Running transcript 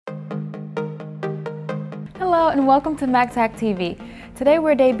Hello and welcome to Macktak TV. Today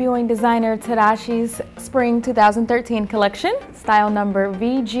we're debuting designer Tadashi's Spring 2013 collection, style number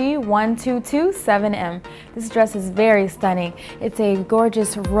Vg1227M. This dress is very stunning. It's a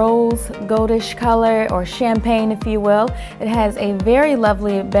gorgeous rose goldish color, or champagne if you will. It has a very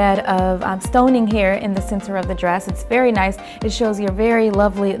lovely bed of stoning here in the center of the dress. It's very nice. It shows your very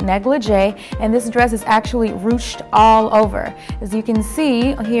lovely negligee, and this dress is actually ruched all over. As you can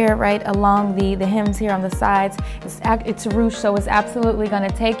see here right along the hems here on the sides, it's ruched, so it's absolutely going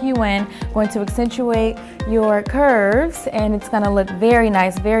to take you in, going to accentuate your curves, and it's going to look very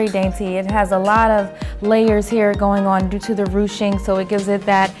nice, very dainty. It has a lot of layers here going on due to the ruching, so it gives it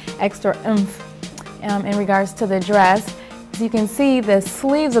that extra oomph in regards to the dress. As you can see, the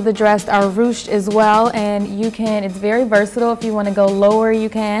sleeves of the dress are ruched as well, and it's very versatile. If you want to go lower, you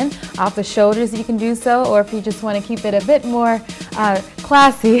can. Off the shoulders, you can do so, or if you just want to keep it a bit more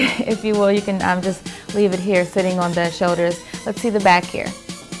classy, if you will, you can just leave it here sitting on the shoulders. Let's see the back here.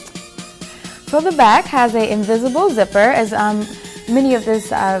 So the back has an invisible zipper, as many of this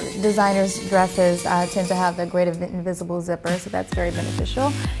designer's dresses tend to have the great invisible zipper, so that's very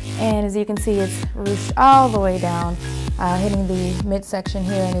beneficial. And as you can see, it's ruched all the way down, hitting the midsection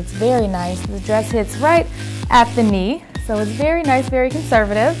here, and it's very nice. The dress hits right at the knee, so it's very nice, very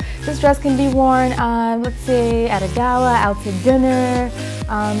conservative. This dress can be worn, let's say, at a gala, out to dinner,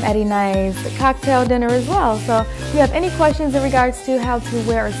 at a nice cocktail dinner as well. So if you have any questions in regards to how to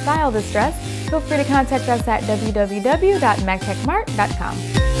wear or style this dress, feel free to contact us at www.macktakmart.com.